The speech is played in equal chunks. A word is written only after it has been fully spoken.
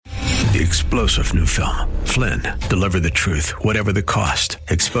The explosive new film, Flynn, deliver the truth, whatever the cost.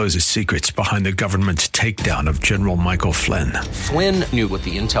 Exposes secrets behind the government's takedown of General Michael Flynn. Flynn knew what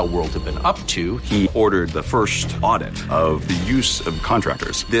the intel world had been up to. He ordered the first audit of the use of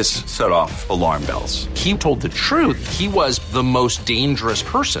contractors. This set off alarm bells. He told the truth. He was the most dangerous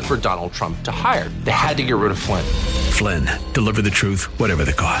person for Donald Trump to hire. They had to get rid of Flynn. Flynn, deliver the truth, whatever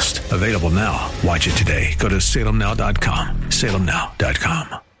the cost. Available now. Watch it today. Go to salemnow.com.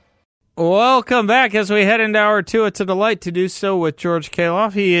 salemnow.com. Welcome back as we head into hour two. It's a delight to do so with George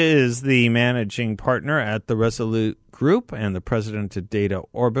Kaloff. He is the managing partner at the Resolute Group and the president of Data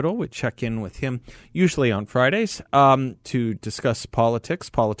Orbital. We check in with him usually on Fridays to discuss politics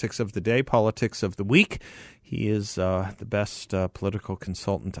of the day, politics of the week. He is the best political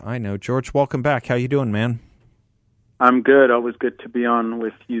consultant I know. George, welcome back. How you doing, man? I'm good. Always good to be on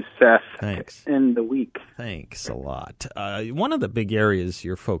with you, Seth. Thanks. In the week. Thanks a lot. One of the big areas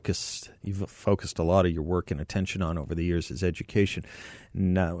you've focused a lot of your work and attention on over the years is education.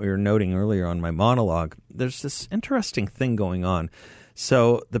 And, we were noting earlier on my monologue, there's this interesting thing going on.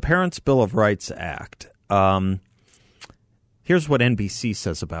 So the Parents' Bill of Rights Act. Here's what NBC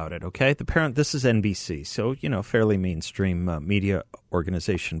says about it, okay? This is NBC, so, fairly mainstream media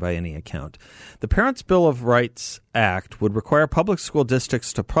organization by any account. The Parents' Bill of Rights Act would require public school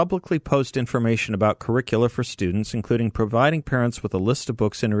districts to publicly post information about curricula for students, including providing parents with a list of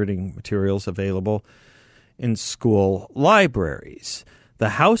books and reading materials available in school libraries. The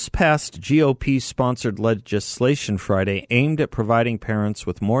House passed GOP-sponsored legislation Friday aimed at providing parents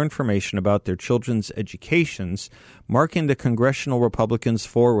with more information about their children's educations, marking the congressional Republicans'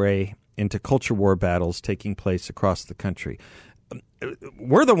 foray into culture war battles taking place across the country.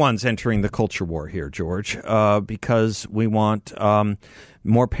 We're the ones entering the culture war here, George, because we want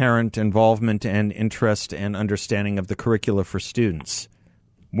more parent involvement and interest and understanding of the curricula for students.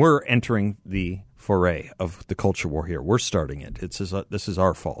 We're entering the foray of the culture war here. We're starting it. This is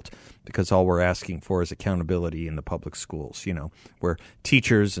our fault because all we're asking for is accountability in the public schools, where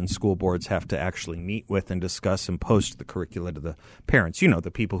teachers and school boards have to actually meet with and discuss and post the curricula to the parents,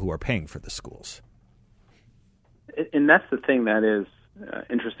 the people who are paying for the schools. And that's the thing that is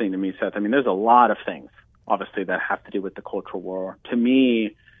interesting to me, Seth. I mean, there's a lot of things, obviously, that have to do with the cultural war. To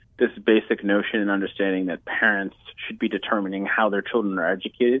me, this basic notion and understanding that parents should be determining how their children are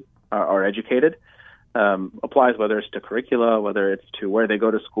educated applies whether it's to curricula, whether it's to where they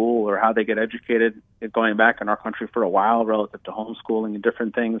go to school or how they get educated. Going back in our country for a while relative to homeschooling and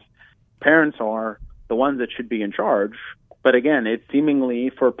different things, parents are the ones that should be in charge. But again, it seemingly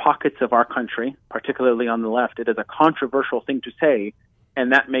for pockets of our country, particularly on the left, it is a controversial thing to say,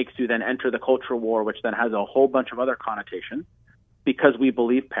 and that makes you then enter the culture war, which then has a whole bunch of other connotations, because we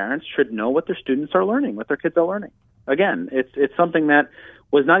believe parents should know what their students are learning, what their kids are learning. Again, it's something that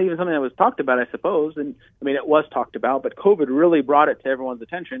was not even something that was talked about, I suppose. And I mean, it was talked about, but COVID really brought it to everyone's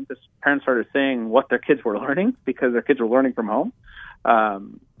attention because parents started saying what their kids were learning because their kids were learning from home.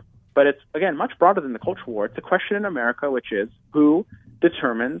 But it's, again, much broader than the culture war. It's a question in America, which is who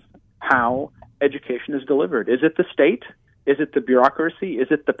determines how education is delivered? Is it the state? Is it the bureaucracy? Is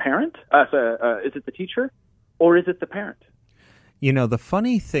it the parent? Is it the teacher? Or is it the parent? The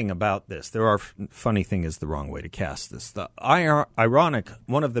funny thing about this, funny thing is the wrong way to cast this. The ironic,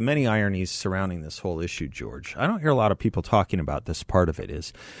 one of the many ironies surrounding this whole issue, George, I don't hear a lot of people talking about this part of it,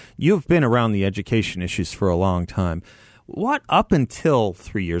 is you've been around the education issues for a long time. What, up until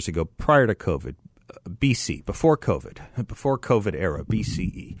 3 years ago, prior to COVID, BC, before COVID era,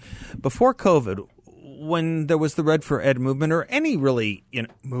 BCE, before COVID, when there was the Red for Ed movement or any really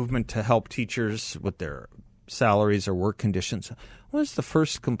movement to help teachers with their salaries or work conditions, what was the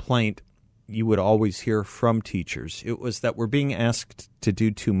first complaint you would always hear from teachers? It was that we're being asked to do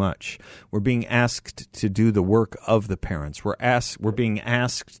too much. We're being asked to do the work of the parents. We're being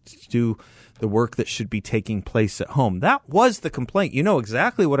asked to do the work that should be taking place at home. That was the complaint. You know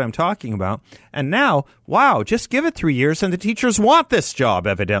exactly what I'm talking about. And now, wow, just give it 3 years and the teachers want this job,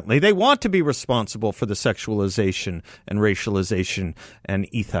 evidently. They want to be responsible for the sexualization and racialization and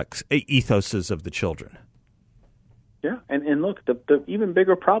ethoses of the children. Yeah, and look, the even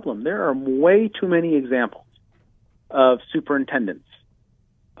bigger problem, there are way too many examples of superintendents,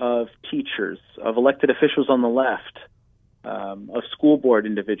 of teachers, of elected officials on the left, of school board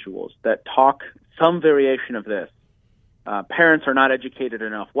individuals that talk some variation of this. Parents are not educated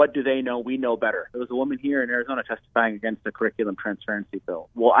enough. What do they know? We know better. There was a woman here in Arizona testifying against the curriculum transparency bill.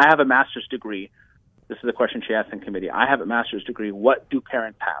 Well, I have a master's degree. This is a question she asked in committee. I have a master's degree. What do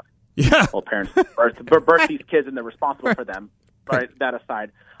parents have? Yeah. Well, parents birth these kids and they're responsible for them. Right, that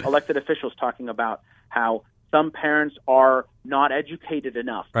aside, elected officials talking about how some parents are not educated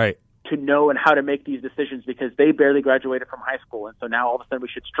enough to know and how to make these decisions because they barely graduated from high school. And so now all of a sudden we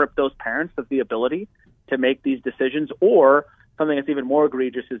should strip those parents of the ability to make these decisions. Or something that's even more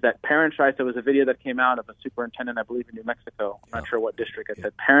egregious is that parents' rights, there was a video that came out of a superintendent, I believe in New Mexico, I'm not sure what district, it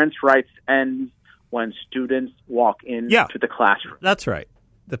said parents' rights ends when students walk into the classroom. That's right.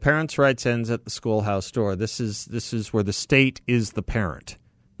 The parents' rights ends at the schoolhouse door. This is where the state is the parent.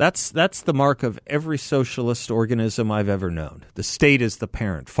 That's the mark of every socialist organism I've ever known. The state is the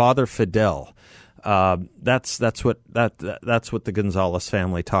parent. Father Fidel. That's what the Gonzalez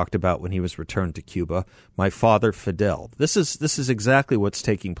family talked about when he was returned to Cuba. My father Fidel. This is exactly what's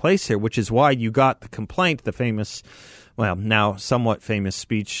taking place here, which is why you got the complaint, the famous, well, now somewhat famous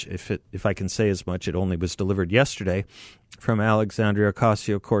speech, if I can say as much. It only was delivered yesterday from Alexandria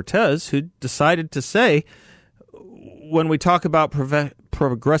Ocasio-Cortez, who decided to say, when we talk about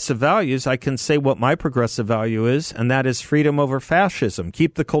progressive values, I can say what my progressive value is, and that is freedom over fascism.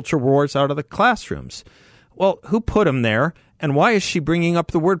 Keep the culture wars out of the classrooms. Well, who put them there, and why is she bringing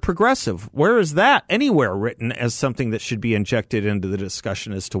up the word progressive? Where is that anywhere written as something that should be injected into the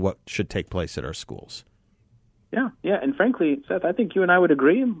discussion as to what should take place at our schools? Yeah, and frankly, Seth, I think you and I would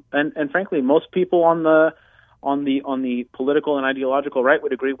agree, and frankly, most people on the political and ideological right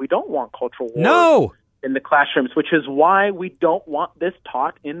would agree. We don't want cultural wars in the classrooms, which is why we don't want this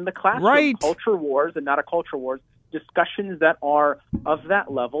taught in the classroom. Right. Culture wars and not a culture wars. Discussions that are of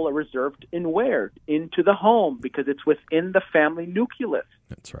that level are reserved into the home because it's within the family nucleus.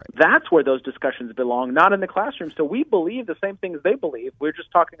 That's right. That's where those discussions belong, not in the classroom. So we believe the same things they believe. We're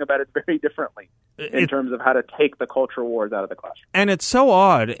just talking about it very differently in terms of how to take the culture wars out of the classroom. And it's so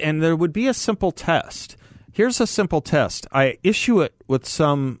odd, and there would be a simple test. Here's a simple test. I issue it with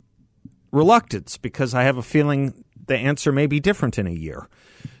some reluctance because I have a feeling the answer may be different in a year.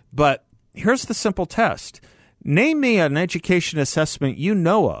 But here's the simple test. Name me an education assessment you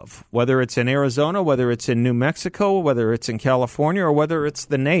know of, whether it's in Arizona, whether it's in New Mexico, whether it's in California, or whether it's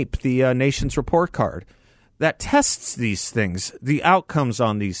the NAEP, the Nation's Report Card, that tests these things, the outcomes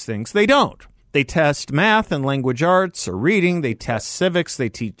on these things. They don't. They test math and language arts or reading. They test civics. They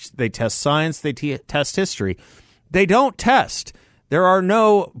test science. They test history. They don't test. There are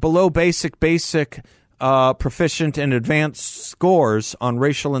no below basic, proficient, and advanced scores on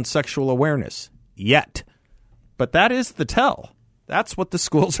racial and sexual awareness yet. But that is the tell. That's what the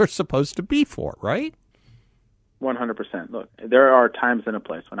schools are supposed to be for, right? 100%. Look, there are times and a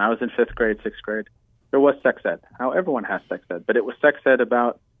place. When I was in 5th grade, 6th grade, there was sex ed. Now, everyone has sex ed, but it was sex ed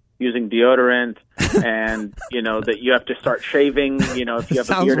about using deodorant and, that you have to start shaving, if you have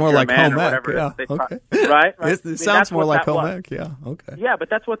a beard, if you're a man or whatever. Yeah, okay. Right? It sounds more like home ec, yeah, okay. Yeah,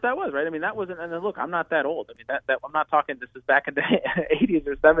 but that's what that was, right? I mean, that wasn't, and look, I'm not that old. I mean, that I'm not talking, this is back in the 80s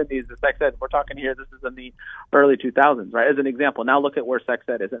or 70s, the sex ed. We're talking here, this is in the early 2000s, right? As an example. Now look at where sex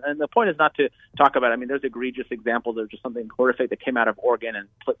ed is. And the point is not to talk about, I mean, there's egregious examples of just something horrific that came out of Oregon and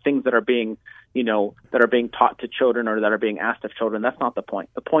things that are being, that are being taught to children or that are being asked of children. That's not the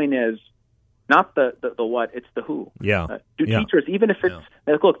point. The point is not the what, it's the who. Yeah. Teachers, even if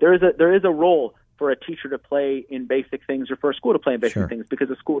it's look, there is a role for a teacher to play in basic things or for a school to play in basic things because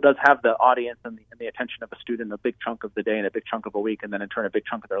the school does have the audience and the attention of a student a big chunk of the day and a big chunk of a week and then in turn a big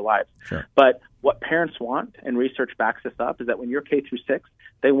chunk of their lives. Sure. But what parents want, and research backs this up, is that when you're K through 6,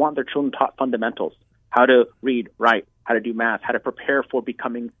 they want their children taught fundamentals. How to read, write, how to do math, how to prepare for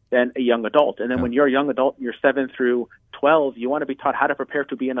becoming then a young adult. And then when you're a young adult, you're 7 through 12, you want to be taught how to prepare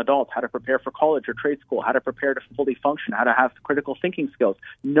to be an adult, how to prepare for college or trade school, how to prepare to fully function, how to have critical thinking skills.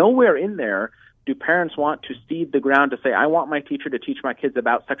 Nowhere in there do parents want to seed the ground to say, I want my teacher to teach my kids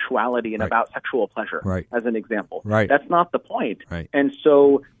about sexuality and about sexual pleasure, as an example. Right. That's not the point. Right. And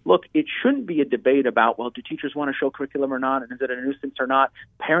so, look, it shouldn't be a debate about, well, do teachers want to show curriculum or not, and is it a nuisance or not?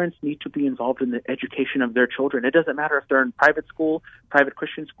 Parents need to be involved in the education of their children. It doesn't matter if they're in private school, private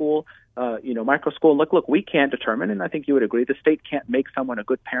Christian school, micro school. Look, we can't determine, and I think you would agree, the state can't make someone a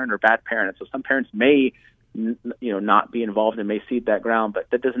good parent or bad parent. And so some parents may not be involved and may cede that ground, but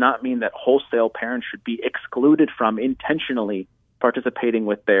that does not mean that wholesale parents should be excluded from intentionally participating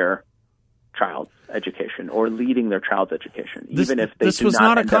with their child's education or leading their child's education, even if they this was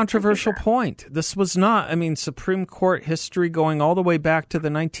not a controversial point. This was not, Supreme Court history going all the way back to the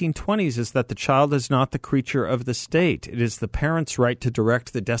 1920s is that the child is not the creature of the state. It is the parent's right to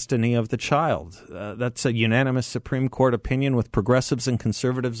direct the destiny of the child. That's a unanimous Supreme Court opinion with progressives and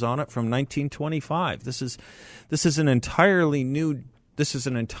conservatives on it from 1925. This is an entirely new This is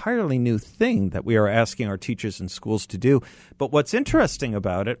an entirely new thing that we are asking our teachers and schools to do. But what's interesting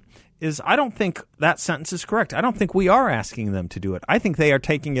about it is I don't think that sentence is correct. I don't think we are asking them to do it. I think they are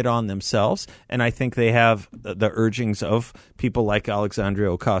taking it on themselves, and I think they have the urgings of people like Alexandria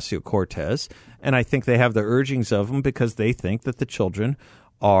Ocasio-Cortez, and I think they have the urgings of them because they think that the children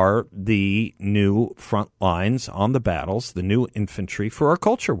are the new front lines on the battles, the new infantry for our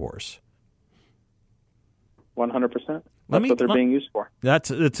culture wars. 100%. That's what they're being used for.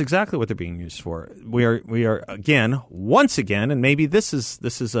 That's exactly what they're being used for. We are once again, and maybe this is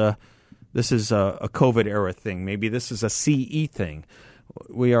a COVID era thing. Maybe this is a CE thing.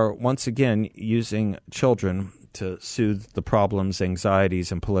 We are once again using children to soothe the problems,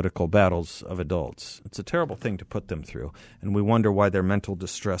 anxieties, and political battles of adults. It's a terrible thing to put them through, and we wonder why their mental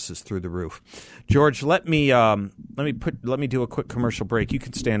distress is through the roof. George, let me do a quick commercial break. You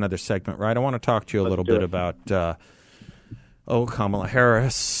can stay another segment, right? I want to talk to you a little bit about Kamala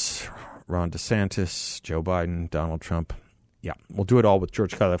Harris, Ron DeSantis, Joe Biden, Donald Trump. Yeah, we'll do it all with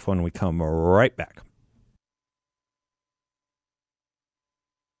George Kylaf when we come right back.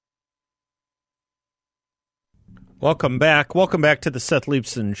 Welcome back. Welcome back to the Seth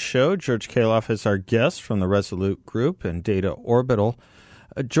Leibsohn Show. George Kylaf is our guest from the Resolute Group and Data Orbital.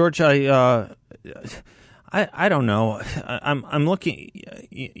 George, I don't know. I'm looking.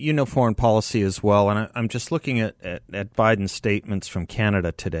 You know foreign policy as well, and I'm just looking at Biden's statements from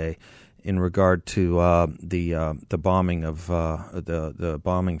Canada today in regard to the bombing of the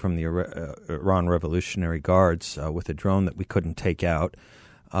bombing from the Iran Revolutionary Guards with a drone that we couldn't take out.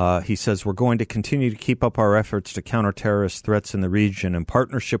 He says, we're going to continue to keep up our efforts to counter terrorist threats in the region in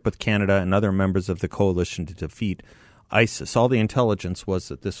partnership with Canada and other members of the coalition to defeat ISIS. All the intelligence was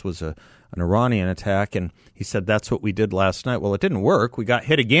that this was an Iranian attack, and he said that's what we did last night. Well, it didn't work. We got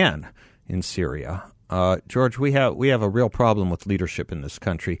hit again in Syria. George, we have a real problem with leadership in this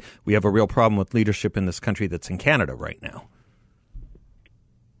country. We have a real problem with leadership in this country that's in Canada right now.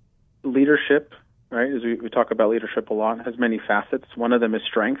 Leadership, right, as we talk about leadership a lot, has many facets. One of them is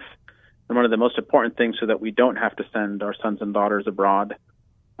strength. And one of the most important things so that we don't have to send our sons and daughters abroad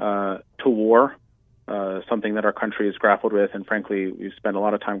to war, something that our country has grappled with. And frankly, we've spent a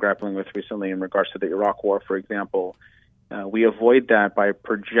lot of time grappling with recently in regards to the Iraq War, for example. We avoid that by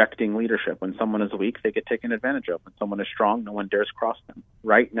projecting leadership. When someone is weak, they get taken advantage of. When someone is strong, no one dares cross them.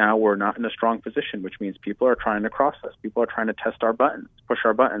 Right now, we're not in a strong position, which means people are trying to cross us. People are trying to test our buttons, push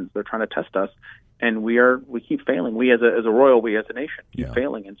our buttons. They're trying to test us. And we keep failing. We as a royal, we as a nation keep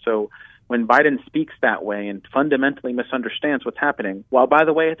failing. And so when Biden speaks that way and fundamentally misunderstands what's happening, while, by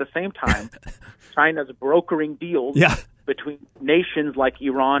the way, at the same time, China's brokering deals between nations like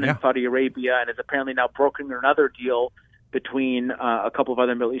Iran and Saudi Arabia, and is apparently now brokering another deal between a couple of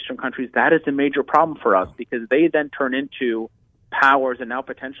other Middle Eastern countries, that is a major problem for us because they then turn into powers, and now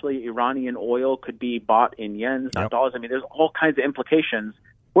potentially Iranian oil could be bought in yens, not dollars. I mean, there's all kinds of implications.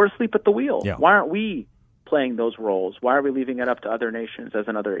 We're asleep at the wheel. Yeah. Why aren't we playing those roles? Why are we leaving it up to other nations as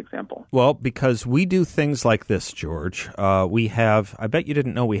another example? Well, because we do things like this, George. We have, I bet you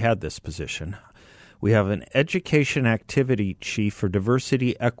didn't know we had this position. We have an education activity chief for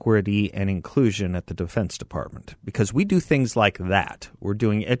diversity, equity, and inclusion at the Defense Department because we do things like that. We're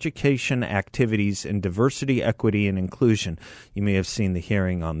doing education activities in diversity, equity, and inclusion. You may have seen the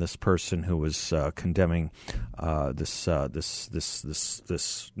hearing on this person who was condemning this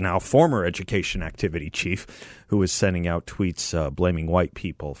now former education activity chief who was sending out tweets blaming white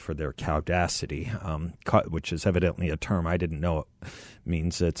people for their cowdacity, which is evidently a term I didn't know. It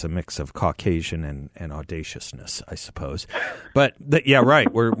means it's a mix of Caucasian and audaciousness, I suppose. But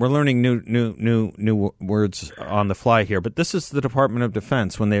right. We're learning new words on the fly here. But this is the Department of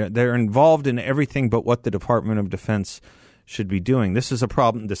Defense when they're involved in everything but what the Department of Defense should be doing. This is a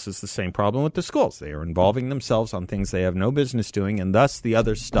problem. This is the same problem with the schools. They are involving themselves on things they have no business doing, and thus the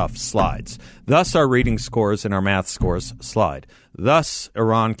other stuff slides. Thus our reading scores and our math scores slide. Thus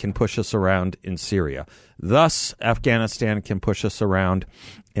Iran can push us around in Syria. Thus Afghanistan can push us around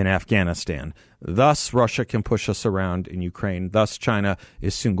in Afghanistan. Thus Russia can push us around in Ukraine. Thus China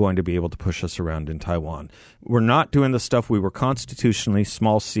is soon going to be able to push us around in Taiwan. We're not doing the stuff we were constitutionally,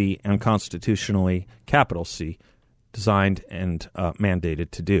 small c, and constitutionally, capital C, designed and mandated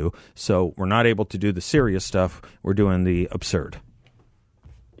to do. So we're not able to do the serious stuff. We're doing the absurd.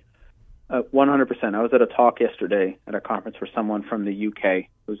 100%. I was at a talk yesterday at a conference where someone from the UK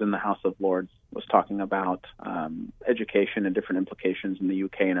who's in the House of Lords was talking about education and different implications in the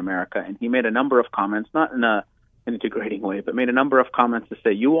UK and America. And he made a number of comments, not in an integrating way, but made a number of comments to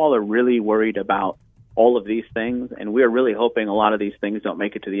say, you all are really worried about all of these things, and we are really hoping a lot of these things don't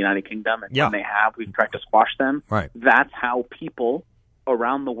make it to the United Kingdom. And when they have, we've tried to squash them. Right. That's how people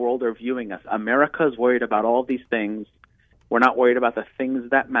around the world are viewing us. America is worried about all these things. We're not worried about the things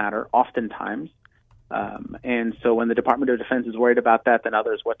that matter, oftentimes. And so when the Department of Defense is worried about that, then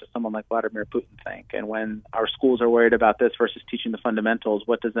others, what does someone like Vladimir Putin think? And when our schools are worried about this versus teaching the fundamentals,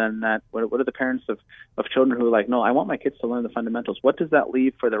 what are the parents of children who are like, no, I want my kids to learn the fundamentals? What does that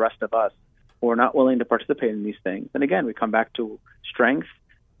leave for the rest of us who are not willing to participate in these things? And again, we come back to strength.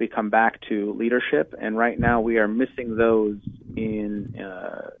 We come back to leadership, and right now we are missing those in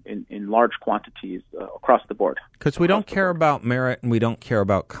large quantities across the board. Because we don't care about merit and we don't care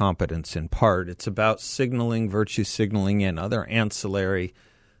about competence in part. It's about signaling, virtue signaling, and other ancillary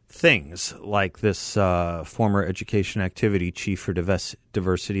things like this former education activity chief for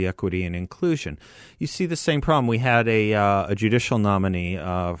diversity, equity, and inclusion. You see the same problem. We had a judicial nominee,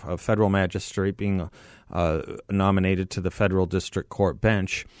 a federal magistrate being nominated to the federal district court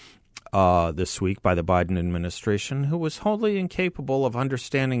bench this week by the Biden administration, who was wholly incapable of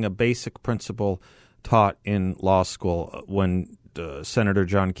understanding a basic principle taught in law school when Senator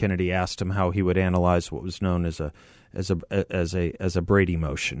John Kennedy asked him how he would analyze what was known as a Brady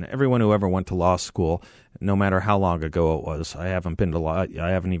motion. Everyone who ever went to law school, no matter how long ago it was, I haven't been to law, I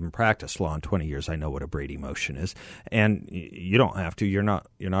haven't even practiced law in 20 years. I know what a Brady motion is, and you don't have to. You're not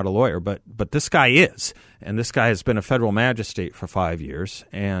a lawyer, but this guy is, and this guy has been a federal magistrate for 5 years,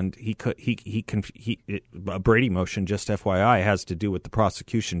 and a Brady motion, just FYI, has to do with the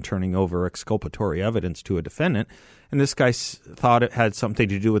prosecution turning over exculpatory evidence to a defendant. And this guy thought it had something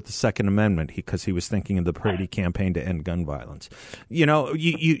to do with the Second Amendment because he was thinking of the Brady campaign to end gun violence. You know,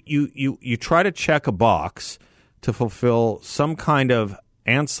 you try to check a box to fulfill some kind of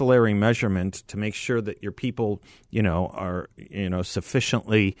ancillary measurement to make sure that your people, are,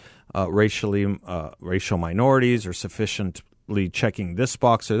 sufficiently racial minorities or sufficiently checking this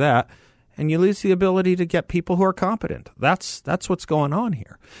box or that. And you lose the ability to get people who are competent. That's what's going on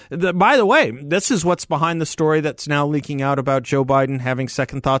here. By the way, this is what's behind the story that's now leaking out about Joe Biden having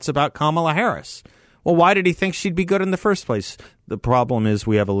second thoughts about Kamala Harris. Well, why did he think she'd be good in the first place? The problem is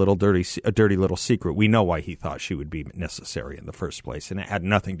we have a dirty little secret. We know why he thought she would be necessary in the first place, and it had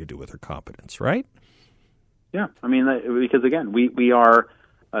nothing to do with her competence, right? Yeah, I mean, because again, we are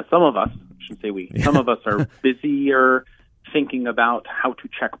some of us. I shouldn't say we. Some of us are busier thinking about how to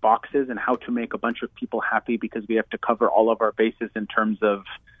check boxes and how to make a bunch of people happy because we have to cover all of our bases in terms of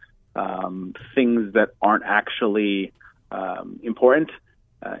things that aren't actually important,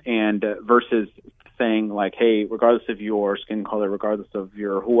 and versus saying like, hey, regardless of your skin color, regardless of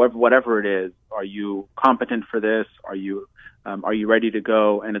your whatever it is, are you competent for this? Are you ready to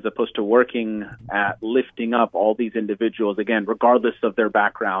go? And as opposed to working at lifting up all these individuals, again, regardless of their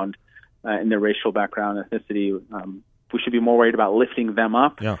background and their racial background, ethnicity, we should be more worried about lifting them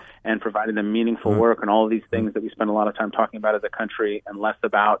up and providing them meaningful work and all of these things that we spend a lot of time talking about as a country, and less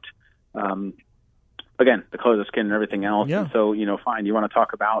about, again, the color of the skin and everything else. Yeah. And so, fine, you want to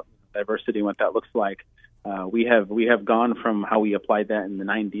talk about diversity and what that looks like. We have gone from how we applied that in the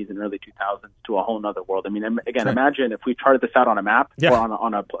 90s and early 2000s to a whole nother world. I mean, again, imagine if we charted this out on a map or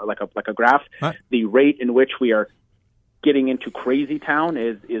on a graph, the rate in which we are getting into crazy town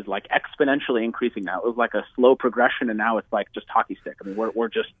is like exponentially increasing now. It was like a slow progression, and now it's like just hockey stick. I mean, we're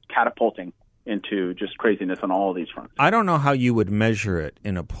just catapulting into just craziness on all of these fronts. I don't know how you would measure it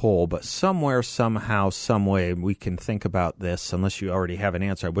in a poll, but somewhere, somehow, some way we can think about this, unless you already have an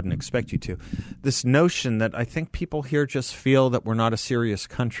answer. I wouldn't expect you to. This notion that I think people here just feel that we're not a serious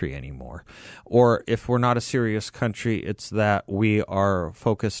country anymore. Or if we're not a serious country, it's that we are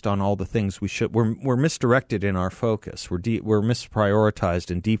focused on all the things we should. We're misdirected in our focus. We're misprioritized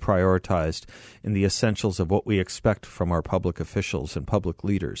and deprioritized in the essentials of what we expect from our public officials and public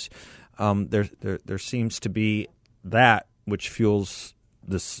leaders. There seems to be that which fuels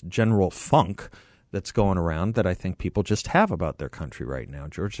this general funk that's going around that I think people just have about their country right now.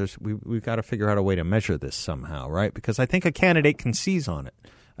 George, we've got to figure out a way to measure this somehow, right? Because I think a candidate can seize on it.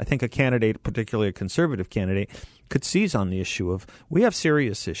 I think a candidate, particularly a conservative candidate, could seize on the issue of we have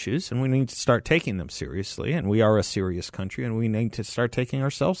serious issues and we need to start taking them seriously, and we are a serious country and we need to start taking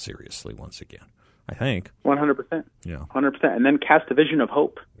ourselves seriously once again, I think. 100%. Yeah. 100%. And then cast a vision of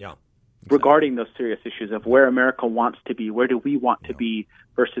hope. Yeah. Regarding those serious issues of where America wants to be, where do we want to be,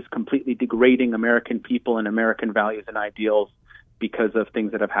 versus completely degrading American people and American values and ideals because of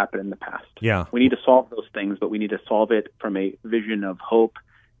things that have happened in the past. Yeah. We need to solve those things, but we need to solve it from a vision of hope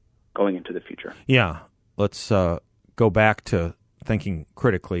going into the future. Yeah. Let's go back to thinking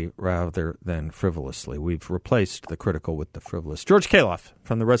critically rather than frivolously. We've replaced the critical with the frivolous. George Kaloff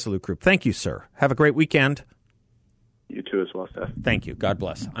from the Resolute Group. Thank you, sir. Have a great weekend. You too as well, Seth. Thank you. God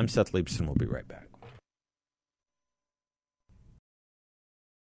bless. I'm Seth Leibson. We'll be right back.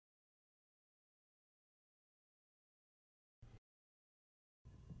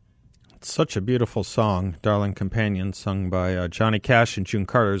 Such a beautiful song, Darling Companion, sung by Johnny Cash and June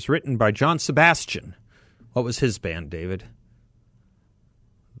Carter. It was written by John Sebastian. What was his band, David?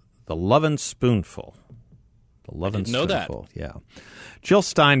 The Lovin' Spoonful. The Lovin' Spoonful. Know that. Yeah. Jill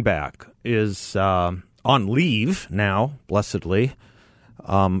Steinbach is on leave now, blessedly,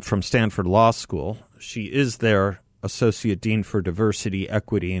 from Stanford Law School. She is their Associate Dean for Diversity,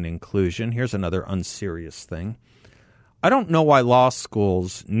 Equity, and Inclusion. Here's another unserious thing. I don't know why law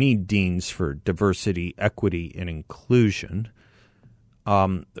schools need deans for diversity, equity, and inclusion.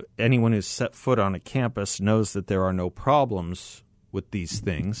 Anyone who's set foot on a campus knows that there are no problems with these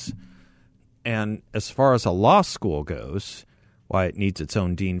things. And as far as a law school goes, why it needs its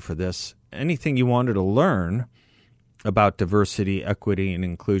own dean for this, anything you wanted to learn about diversity, equity, and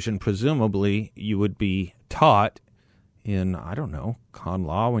inclusion, presumably you would be taught in, I don't know, con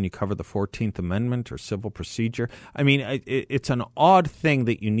law when you cover the 14th Amendment or civil procedure. I mean, it's an odd thing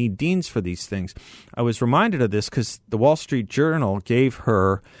that you need deans for these things. I was reminded of this because the Wall Street Journal gave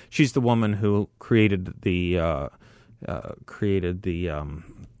her, she's the woman who created the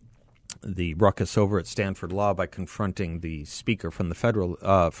ruckus over at Stanford Law by confronting the speaker from the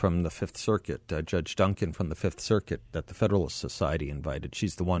Fifth Circuit, Judge Duncan from the Fifth Circuit, that the Federalist Society invited.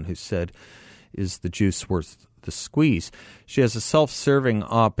 She's the one who said, "Is the juice worth the squeeze?" She has a self-serving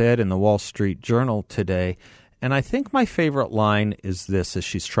op-ed in the Wall Street Journal today, and I think my favorite line is this as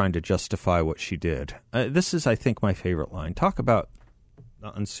she's trying to justify what she did. This is, I think, my favorite line. Talk about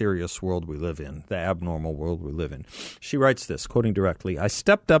the unserious world we live in, the abnormal world we live in. She writes this, quoting directly, "I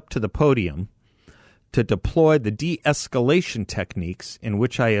stepped up to the podium to deploy the de-escalation techniques in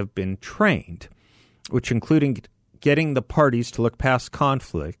which I have been trained, which including getting the parties to look past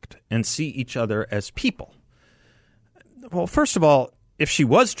conflict and see each other as people." Well, first of all, if she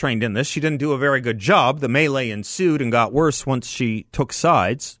was trained in this, she didn't do a very good job. The melee ensued and got worse once she took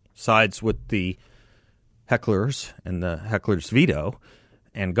sides with the hecklers and the heckler's veto,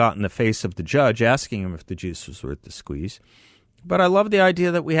 and got in the face of the judge asking him if the juice was worth the squeeze. But I love the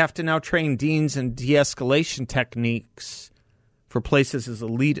idea that we have to now train deans in de-escalation techniques for places as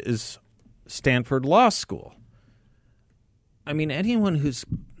elite as Stanford Law School. I mean, anyone who's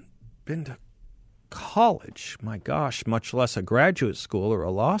been to college, my gosh, much less a graduate school or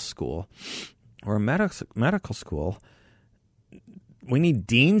a law school or a medical school, we need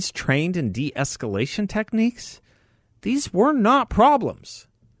deans trained in de-escalation techniques? These were not problems.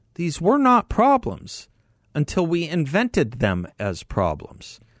 These were not problems until we invented them as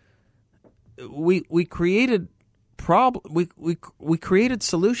problems. We created we created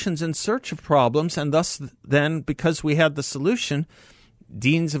solutions in search of problems, and thus then, because we had the solution,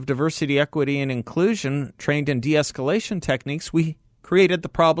 deans of diversity, equity, and inclusion trained in de-escalation techniques, we created the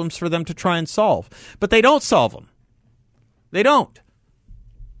problems for them to try and solve. But they don't solve them. They don't.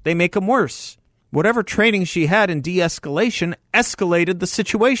 They make them worse. Whatever training she had in de-escalation escalated the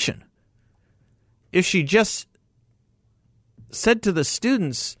situation. If she just said to the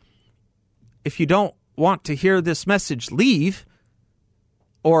students, if you don't want to hear this message, leave,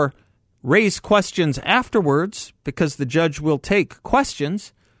 or raise questions afterwards because the judge will take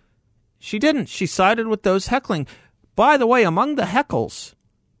questions, she didn't. She sided with those heckling. By the way, among the heckles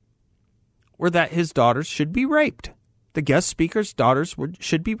were that his daughters should be raped. The guest speaker's daughters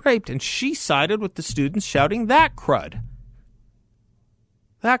should be raped, and she sided with the students shouting, "That crud."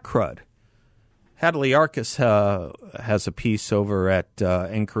 That crud. Hadley Arcus has a piece over at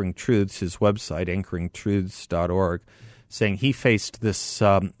Anchoring Truths, his website, anchoringtruths.org, saying he faced this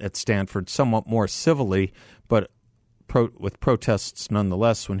at Stanford somewhat more civilly, but with protests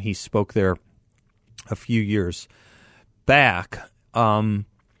nonetheless when he spoke there a few years back.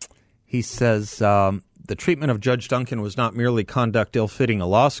 He says, the treatment of Judge Duncan was not merely conduct ill-fitting a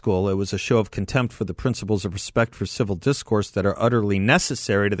law school. It was a show of contempt for the principles of respect for civil discourse that are utterly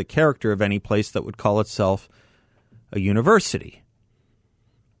necessary to the character of any place that would call itself a university.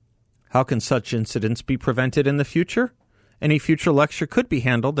 How can such incidents be prevented in the future? Any future lecture could be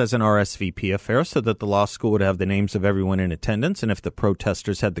handled as an RSVP affair so that the law school would have the names of everyone in attendance, and if the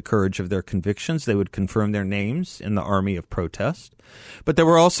protesters had the courage of their convictions, they would confirm their names in the army of protest. But there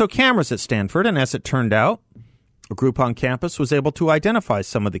were also cameras at Stanford, and as it turned out, a group on campus was able to identify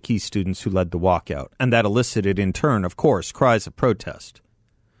some of the key students who led the walkout, and that elicited in turn, of course, cries of protest.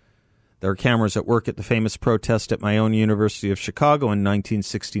 There are cameras at work at the famous protest at my own University of Chicago in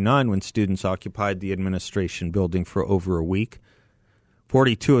 1969 when students occupied the administration building for over a week.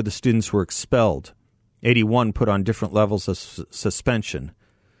 42 of the students were expelled. 81 put on different levels of suspension.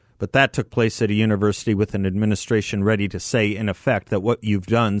 But that took place at a university with an administration ready to say, in effect, that what you've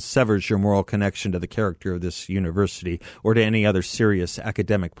done severs your moral connection to the character of this university or to any other serious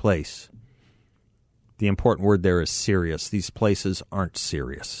academic place. The important word there is serious. These places aren't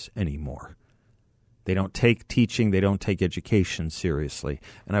serious anymore. They don't take teaching, they don't take education seriously.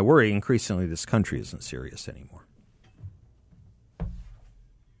 And I worry increasingly this country isn't serious anymore.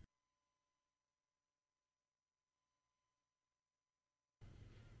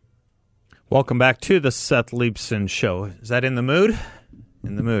 Welcome back to the Seth Leibsohn Show. Is that In the Mood?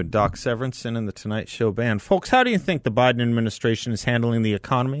 In the Mood. Doc Severinsen and the Tonight Show Band. Folks, how do you think the Biden administration is handling the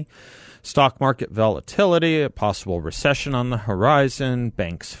economy? Stock market volatility, a possible recession on the horizon,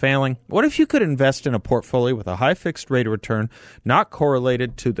 banks failing. What if you could invest in a portfolio with a high fixed rate of return not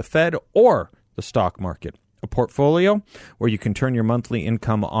correlated to the Fed or the stock market? A portfolio where you can turn your monthly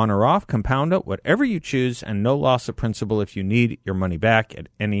income on or off, compound it, whatever you choose, and no loss of principal if you need your money back at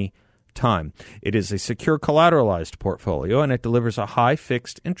any time. It is a secure collateralized portfolio, and it delivers a high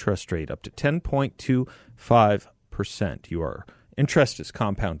fixed interest rate up to 10.25%. Your interest is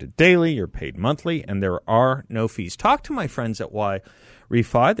compounded daily, you're paid monthly, and there are no fees. Talk to my friends at Y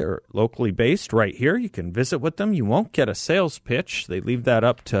Refi. They're locally based right here. You can visit with them. You won't get a sales pitch. They leave that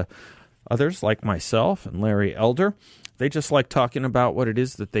up to others like myself and Larry Elder. They just like talking about what it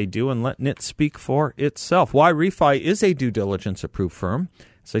is that they do and letting it speak for itself. Y Refi is a due diligence approved firm.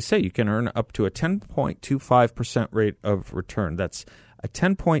 As I say, you can earn up to a 10.25% rate of return. That's a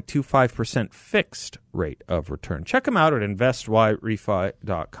 10.25% fixed rate of return. Check them out at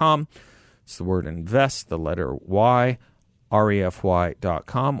investyrefy.com. It's the word invest, the letter Y,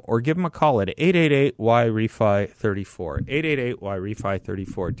 refy.com, or give them a call at 888-YREFI34,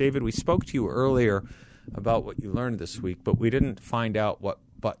 888-YREFI34. David, we spoke to you earlier about what you learned this week, but we didn't find out what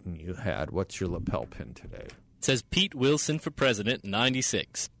button you had. What's your lapel pin today? It says Pete Wilson for President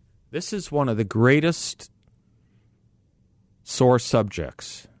 96. This is one of the greatest sore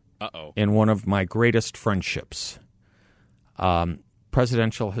subjects in one of my greatest friendships.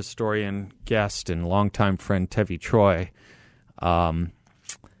 Presidential historian, guest, and longtime friend Tevi Troy. Tevi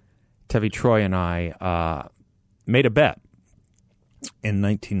Troy and I made a bet in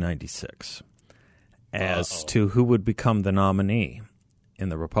 1996 as to who would become the nominee in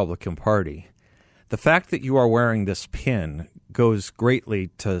the Republican Party. The fact that you are wearing this pin goes greatly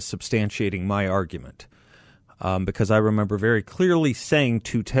to substantiating my argument, because I remember very clearly saying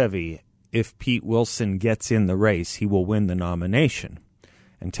to Tevi, if Pete Wilson gets in the race, he will win the nomination.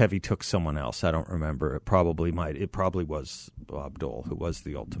 And Tevi took someone else. I don't remember. It probably was Bob Dole, who was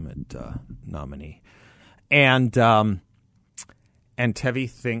the ultimate nominee. And Tevi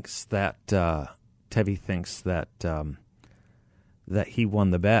thinks that that he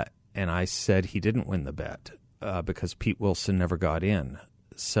won the bet. And I said he didn't win the bet because Pete Wilson never got in.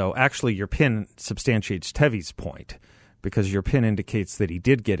 So actually your pin substantiates Tevi's point because your pin indicates that he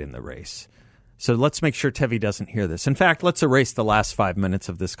did get in the race. So let's make sure Tevi doesn't hear this. In fact, let's erase the last 5 minutes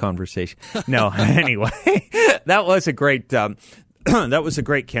of this conversation. No, anyway, that was a great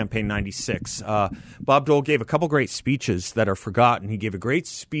campaign 96. Bob Dole gave a couple great speeches that are forgotten. He gave a great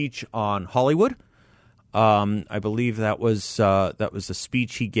speech on Hollywood. I believe that was a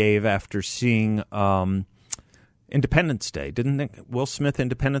speech he gave after seeing Independence Day. Didn't Will Smith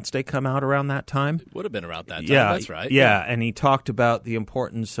Independence Day come out around that time? It would have been around that time. Yeah, that's right. Yeah, and he talked about the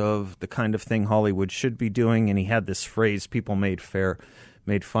importance of the kind of thing Hollywood should be doing, and he had this phrase people made fun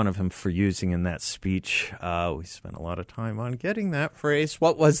of him for using in that speech. We spent a lot of time on getting that phrase.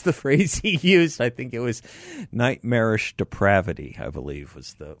 What was the phrase he used? I think it was nightmarish depravity, I believe,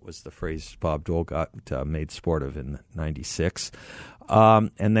 was the phrase Bob Dole got made sport of in 96.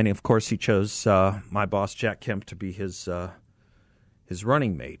 And then, of course, he chose my boss, Jack Kemp, to be his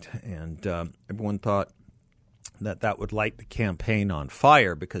running mate. And everyone thought that would light the campaign on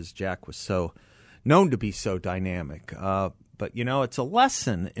fire because Jack was so known to be so dynamic. But, you know, it's a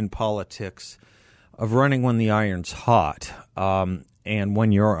lesson in politics of running when the iron's hot and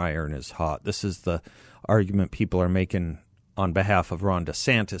when your iron is hot. This is the argument people are making on behalf of Ron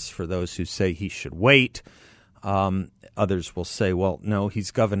DeSantis for those who say he should wait. Others will say, well, no, he's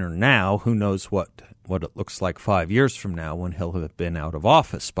governor now. Who knows what it looks like 5 years from now when he'll have been out of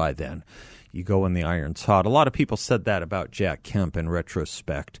office by then. You go when the iron's hot. A lot of people said that about Jack Kemp in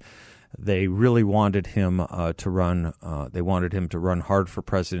retrospect. They really wanted him to run. They wanted him to run hard for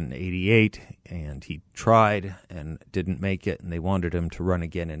president in '88, and he tried and didn't make it. And they wanted him to run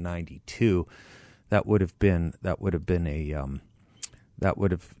again in '92. That would have been that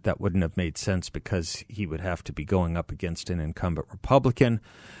wouldn't have made sense because he would have to be going up against an incumbent Republican.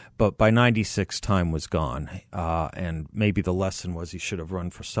 But by 96, time was gone, and maybe the lesson was he should have run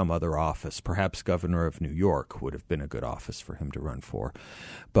for some other office. Perhaps governor of New York would have been a good office for him to run for.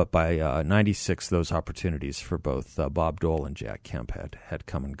 But by 96, those opportunities for both Bob Dole and Jack Kemp had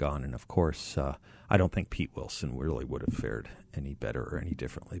come and gone. And, of course, I don't think Pete Wilson really would have fared any better or any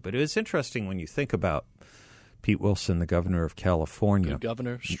differently. But it was interesting when you think about Pete Wilson, the governor of California. Good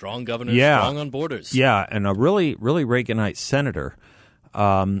governor, strong strong on borders. Yeah, and a really, really Reaganite senator.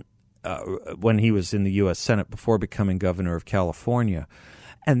 When he was in the U.S. Senate before becoming governor of California.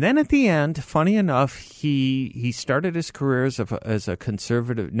 And then at the end, funny enough, he started his career as a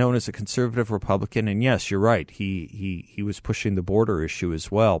conservative, known as a conservative Republican. And yes, you're right, he was pushing the border issue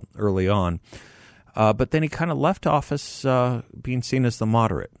as well early on. But then he kind of left office being seen as a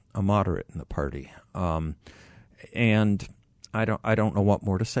moderate in the party. And I don't know what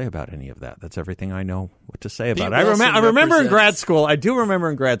more to say about any of that. That's everything I know what to say about it. I remember in grad school, I do remember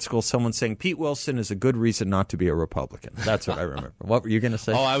in grad school someone saying Pete Wilson is a good reason not to be a Republican. That's what I remember. What were you going to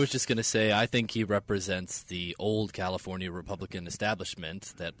say? Oh, I was just going to say I think he represents the old California Republican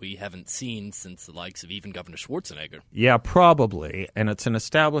establishment that we haven't seen since the likes of even Governor Schwarzenegger. Yeah, probably. And it's an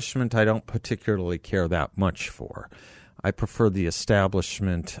establishment I don't particularly care that much for. I prefer the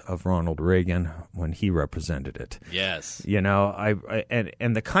establishment of Ronald Reagan when he represented it. Yes. You know,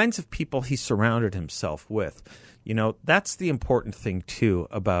 and the kinds of people he surrounded himself with. You know, that's the important thing, too,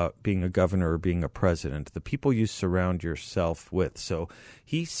 about being a governor or being a president, the people you surround yourself with. So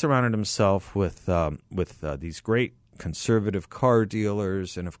he surrounded himself with these great conservative car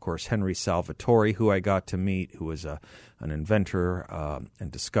dealers and, of course, Henry Salvatori, who I got to meet, who was an inventor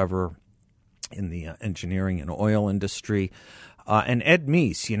and discoverer in the engineering and oil industry, and Ed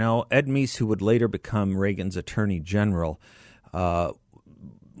Meese. You know, Ed Meese, who would later become Reagan's attorney general,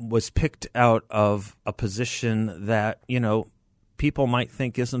 was picked out of a position that, you know, people might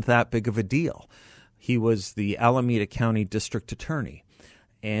think isn't that big of a deal. He was the Alameda County district attorney.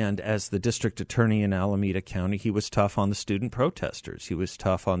 And as the district attorney in Alameda County, he was tough on the student protesters. He was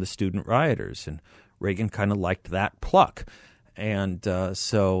tough on the student rioters. And Reagan kind of liked that pluck. And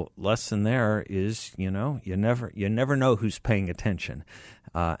so lesson there is, you know, you never know who's paying attention.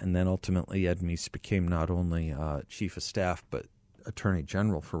 And then ultimately Ed Meese became not only chief of staff but attorney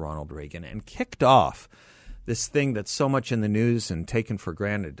general for Ronald Reagan and kicked off this thing that's so much in the news and taken for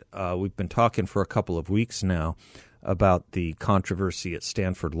granted. We've been talking for a couple of weeks now about the controversy at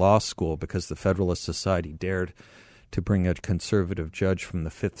Stanford Law School because the Federalist Society dared to bring a conservative judge from the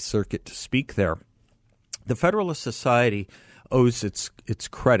Fifth Circuit to speak there. The Federalist Society owes its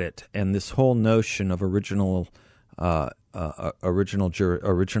credit, and this whole notion of original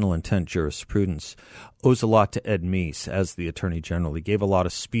intent jurisprudence owes a lot to Ed Meese as the Attorney General. He gave a lot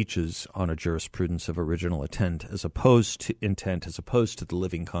of speeches on a jurisprudence of original intent as opposed to the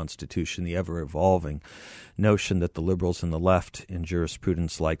living Constitution, the ever-evolving notion that the liberals and the left in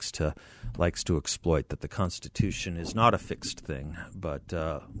jurisprudence likes to exploit, that the Constitution is not a fixed thing, but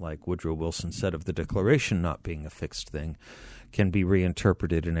like Woodrow Wilson said of the Declaration not being a fixed thing, can be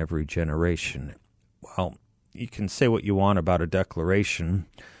reinterpreted in every generation. Well, you can say what you want about a declaration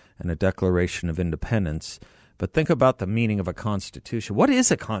and a Declaration of Independence, but think about the meaning of a constitution. What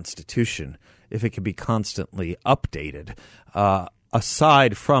is a constitution if it can be constantly updated,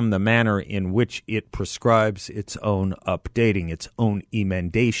 aside from the manner in which it prescribes its own updating, its own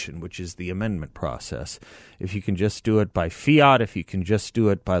emendation, which is the amendment process? If you can just do it by fiat, if you can just do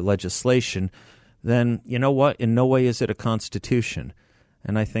it by legislation, then you know what? In no way is it a constitution.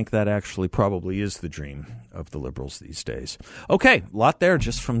 And I think that actually probably is the dream of the liberals these days. Okay, a lot there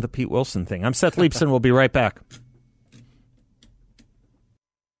just from the Pete Wilson thing. I'm Seth Leibson. We'll be right back.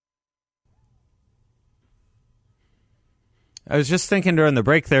 I was just thinking during the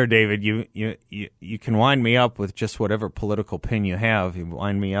break there, David, you can wind me up with just whatever political pin you have. You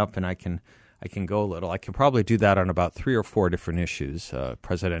wind me up and I can go a little. I can probably do that on about 3 or 4 different issues,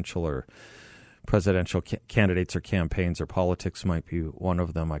 presidential candidates or campaigns or politics might be one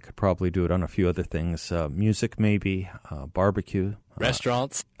of them. I could probably do it on a few other things. Music maybe, barbecue.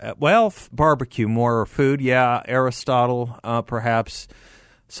 Restaurants. Barbecue, more food, yeah. Aristotle, perhaps.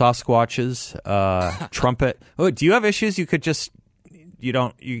 Sasquatches, trumpet. Oh, do you have issues? You could just,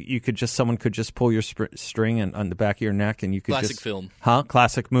 someone could just pull your string on the back of your neck and you could Classic film. Huh?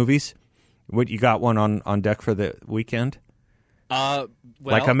 Classic movies? What, you got one on deck for the weekend?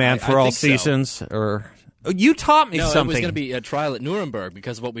 Like A Man for All Seasons, so. Or you taught me something. No, it was going to be a Trial at Nuremberg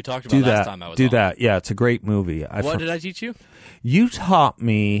because of what we talked about last time I was on. Do that, yeah. It's a great movie. What did I teach you? You taught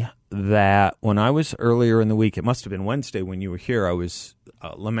me that when I was earlier in the week, it must have been Wednesday when you were here, I was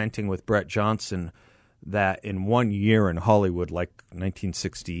lamenting with Brett Johnson that in 1 year in Hollywood, like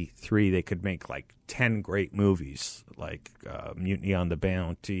 1963, they could make like 10 great movies, like Mutiny on the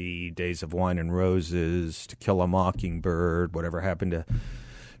Bounty, Days of Wine and Roses, To Kill a Mockingbird, Whatever Happened to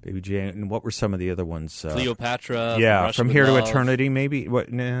Baby Jane, and what were some of the other ones? Cleopatra. Yeah, From Here to Love. Eternity, maybe.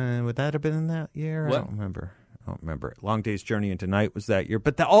 What would that have been in that year? What? I don't remember. Long Day's Journey into Night was that year.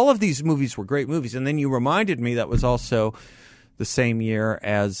 But all of these movies were great movies. And then you reminded me that was also the same year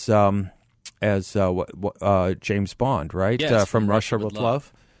as James Bond, right? Yes, From Russia with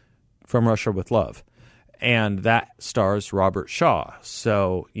Love. From Russia with Love. And that stars Robert Shaw.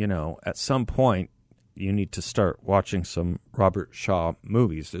 So, at some point, you need to start watching some Robert Shaw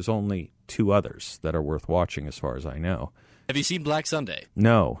movies. There's only 2 others that are worth watching as far as I know. Have you seen Black Sunday?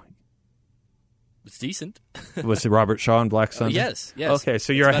 No. It's decent. Was it Robert Shaw in Black Sunday? Yes. Okay,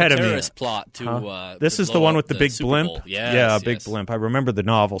 so you're ahead of me. Terrorist plot to this is the one with the big Super blimp? Bowl. Yes, yeah, big blimp. I remember the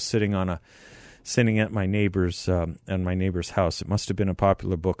novel sitting at my neighbor's house. It must have been a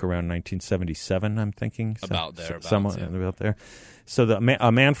popular book around 1977, I'm thinking. About there. So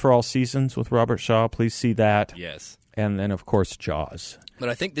A Man for All Seasons with Robert Shaw, please see that. Yes. And then, of course, Jaws. But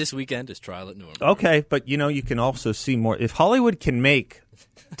I think this weekend is Trial at Nuremberg. Okay, but you can also see more. If Hollywood can make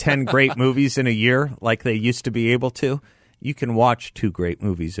 10 great movies in a year like they used to be able to, you can watch 2 great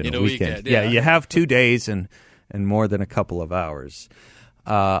movies in a weekend. Yeah, you have 2 days and more than a couple of hours.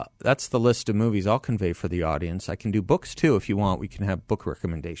 That's the list of movies I'll convey for the audience. I can do books, too, if you want. We can have book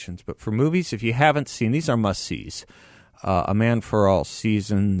recommendations. But for movies, if you haven't seen, these are must-sees. A Man for All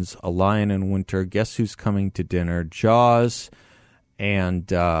Seasons, A Lion in Winter, Guess Who's Coming to Dinner, Jaws,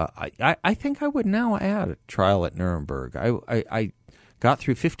 and I think I would now add Trial at Nuremberg. I got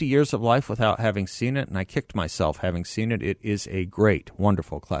through 50 years of life without having seen it, and I kicked myself having seen it. It is a great,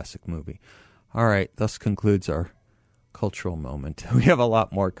 wonderful classic movie. All right, thus concludes our cultural moment. We have a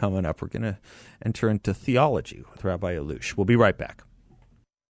lot more coming up. We're going to enter into theology with Rabbi Alush. We'll be right back.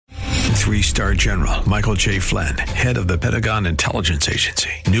 3-star General Michael J. Flynn, head of the Pentagon Intelligence Agency,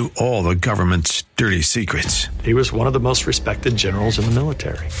 knew all the government's dirty secrets. He was one of the most respected generals in the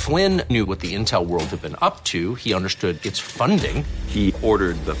military. Flynn knew what the intel world had been up to. He understood its funding. He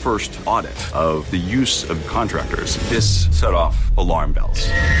ordered the first audit of the use of contractors. This set off alarm bells.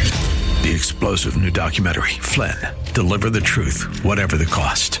 The explosive new documentary, Flynn, Deliver the Truth, Whatever the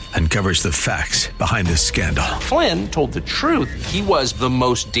Cost, uncovers the facts behind the scandal. Flynn told the truth. He was the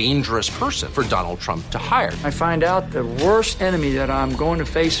most dangerous person for Donald Trump to hire. I find out the worst enemy that I'm going to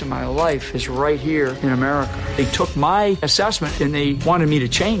face in my life is right here in America. They took my assessment and they wanted me to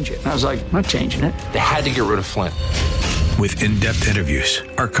change it. And I was like, I'm not changing it. They had to get rid of Flynn. With in-depth interviews,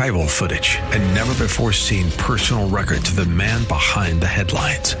 archival footage, and never-before-seen personal records of the man behind the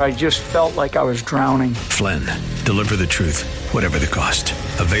headlines. I just felt like I was drowning. Flynn, Deliver the Truth, Whatever the Cost.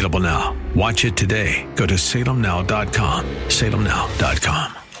 Available now. Watch it today. Go to salemnow.com.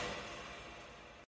 salemnow.com.